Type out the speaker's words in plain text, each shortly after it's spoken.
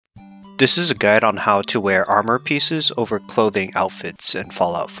This is a guide on how to wear armor pieces over clothing outfits in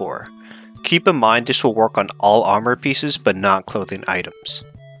Fallout 4. Keep in mind this will work on all armor pieces but not clothing items.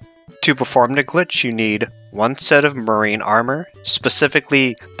 To perform the glitch, you need one set of marine armor,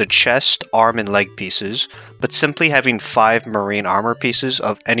 specifically the chest, arm, and leg pieces, but simply having 5 marine armor pieces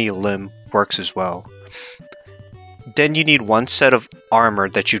of any limb works as well. Then you need one set of armor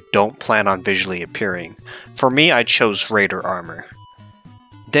that you don't plan on visually appearing. For me, I chose Raider armor.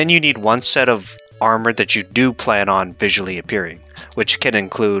 Then you need one set of armor that you do plan on visually appearing, which can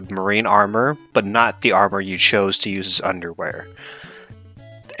include marine armor, but not the armor you chose to use as underwear.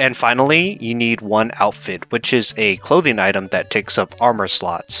 And finally, you need one outfit, which is a clothing item that takes up armor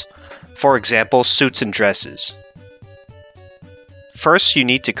slots. For example, suits and dresses. First, you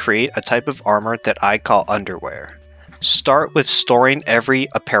need to create a type of armor that I call underwear. Start with storing every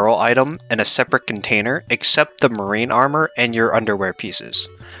apparel item in a separate container except the marine armor and your underwear pieces.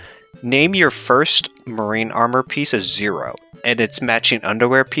 Name your first marine armor piece as 0, and its matching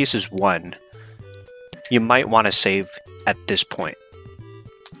underwear piece as 1. You might want to save at this point.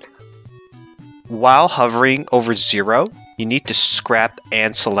 While hovering over 0, you need to scrap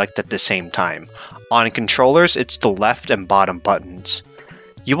and select at the same time. On controllers, it's the left and bottom buttons.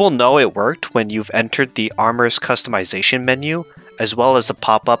 You will know it worked when you've entered the armor's customization menu, as well as the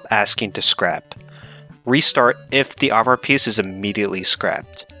pop-up asking to scrap. Restart if the armor piece is immediately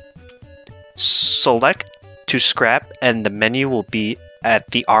scrapped. Select to scrap and the menu will be at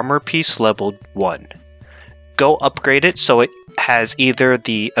the armor piece level 1. Go upgrade it so it has either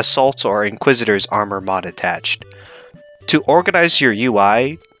the Assault or Inquisitor's armor mod attached. To organize your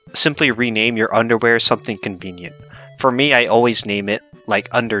UI, simply rename your underwear something convenient. For me, I always name it like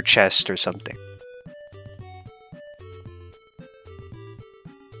under chest or something.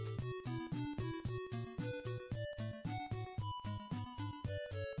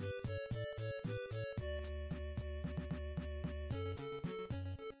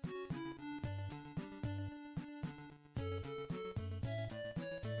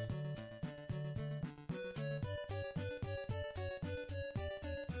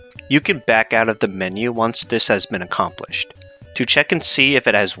 You can back out of the menu once this has been accomplished. To check and see if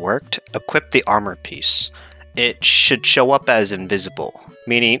it has worked, equip the armor piece. It should show up as invisible,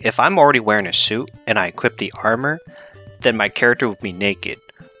 meaning if I'm already wearing a suit and I equip the armor, then my character will be naked.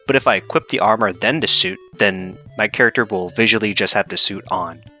 But if I equip the armor then the suit, then my character will visually just have the suit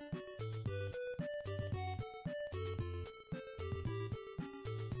on.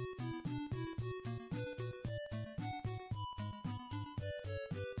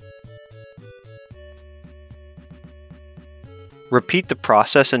 Repeat the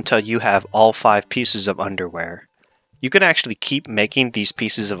process until you have all 5 pieces of underwear. You can actually keep making these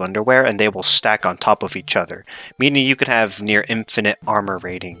pieces of underwear and they will stack on top of each other, meaning you can have near infinite armor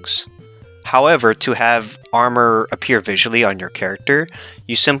ratings. However, to have armor appear visually on your character,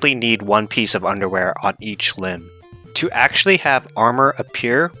 you simply need one piece of underwear on each limb. To actually have armor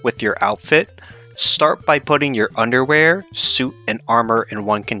appear with your outfit, start by putting your underwear, suit, and armor in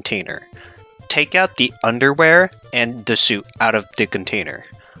one container. Take out the underwear and the suit out of the container.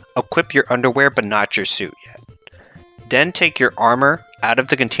 Equip your underwear but not your suit yet. Then take your armor out of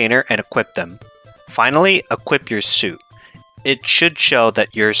the container and equip them. Finally, equip your suit. It should show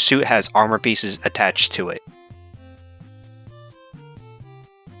that your suit has armor pieces attached to it.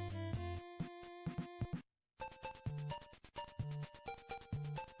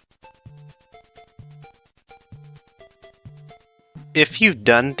 If you've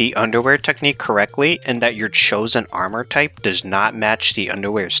done the underwear technique correctly and that your chosen armor type does not match the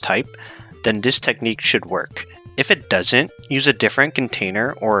underwear's type, then this technique should work. If it doesn't, use a different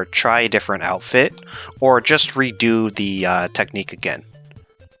container or try a different outfit, or just redo the technique again.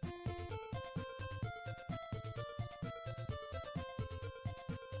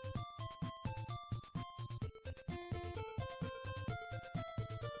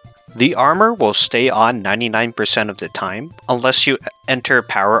 The armor will stay on 99% of the time, unless you enter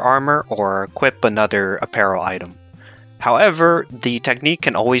power armor or equip another apparel item. However, the technique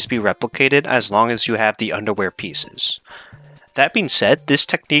can always be replicated as long as you have the underwear pieces. That being said, this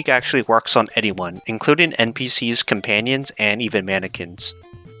technique actually works on anyone, including NPCs, companions, and even mannequins.